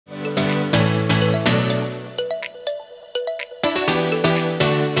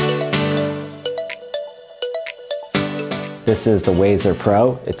This is the WAZER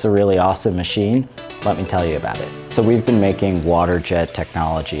Pro. It's a really awesome machine. Let me tell you about it. So we've been making Waterjet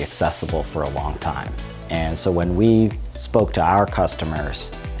technology accessible for a long time. And so when we spoke to our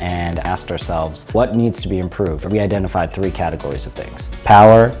customers and asked ourselves what needs to be improved, we identified 3 categories of things: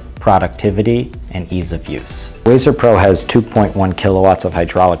 power, productivity, and ease of use. WAZER Pro has 2.1 kilowatts of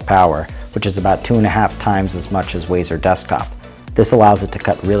hydraulic power, which is about 2.5 times as much as WAZER Desktop. This allows it to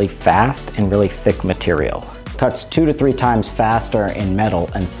cut really fast and really thick material. It cuts 2 to 3 times faster in metal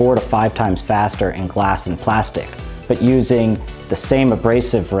and 4 to 5 times faster in glass and plastic, but using the same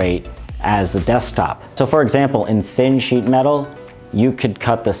abrasive rate as the Desktop. So for example, in thin sheet metal, you could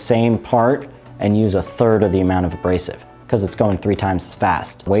cut the same part and use 1/3 of the amount of abrasive because it's going 3 times as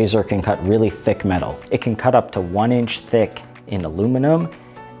fast. WAZER can cut really thick metal. It can cut up to 1 inch thick in aluminum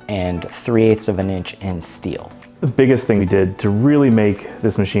and 3/8 of an inch in steel. The biggest thing we did to really make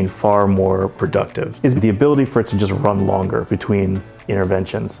this machine far more productive is the ability for it to just run longer between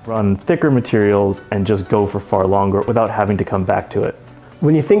interventions. Run thicker materials and just go for far longer without having to come back to it.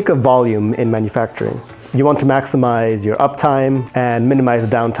 When you think of volume in manufacturing, you want to maximize your uptime and minimize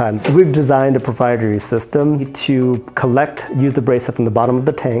the downtime. So we've designed a proprietary system to collect used abrasive from the bottom of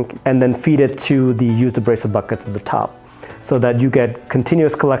the tank and then feed it to the used abrasive buckets at the top, so that you get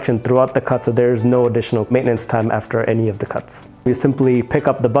continuous collection throughout the cut, so there's no additional maintenance time after any of the cuts. You simply pick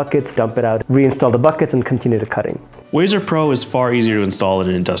up the buckets, dump it out, reinstall the buckets, and continue the cutting. WAZER Pro is far easier to install than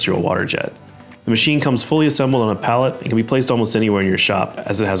an industrial Waterjet. The machine comes fully assembled on a pallet and can be placed almost anywhere in your shop,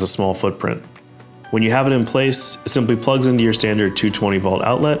 as it has a small footprint. When you have it in place, it simply plugs into your standard 220-volt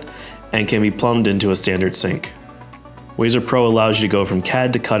outlet and can be plumbed into a standard sink. WAZER Pro allows you to go from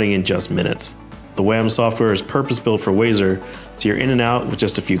CAD to cutting in just minutes. The WAM software is purpose-built for WAZER, so you're in and out with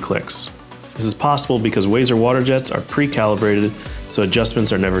just a few clicks. This is possible because WAZER Waterjets are pre-calibrated, so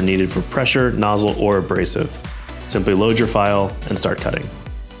adjustments are never needed for pressure, nozzle, or abrasive. Simply load your file and start cutting.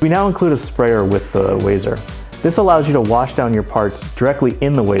 We now include a sprayer with the WAZER. This allows you to wash down your parts directly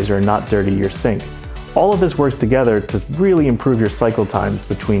in the WAZER and not dirty your sink. All of this works together to really improve your cycle times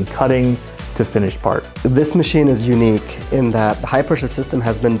between cutting to finished part. This machine is unique in that the high pressure system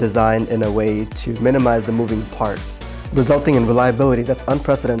has been designed in a way to minimize the moving parts, resulting in reliability that's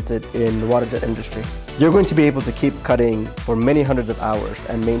unprecedented in the Waterjet industry. You're going to be able to keep cutting for many hundreds of hours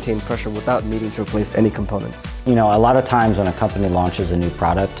and maintain pressure without needing to replace any components. You know, a lot of times when a company launches a new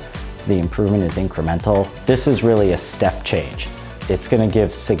product, the improvement is incremental. This is really a step change. It's going to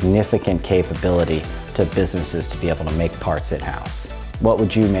give significant capability to businesses to be able to make parts in-house. What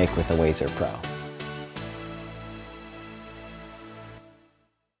would you make with a WAZER Pro?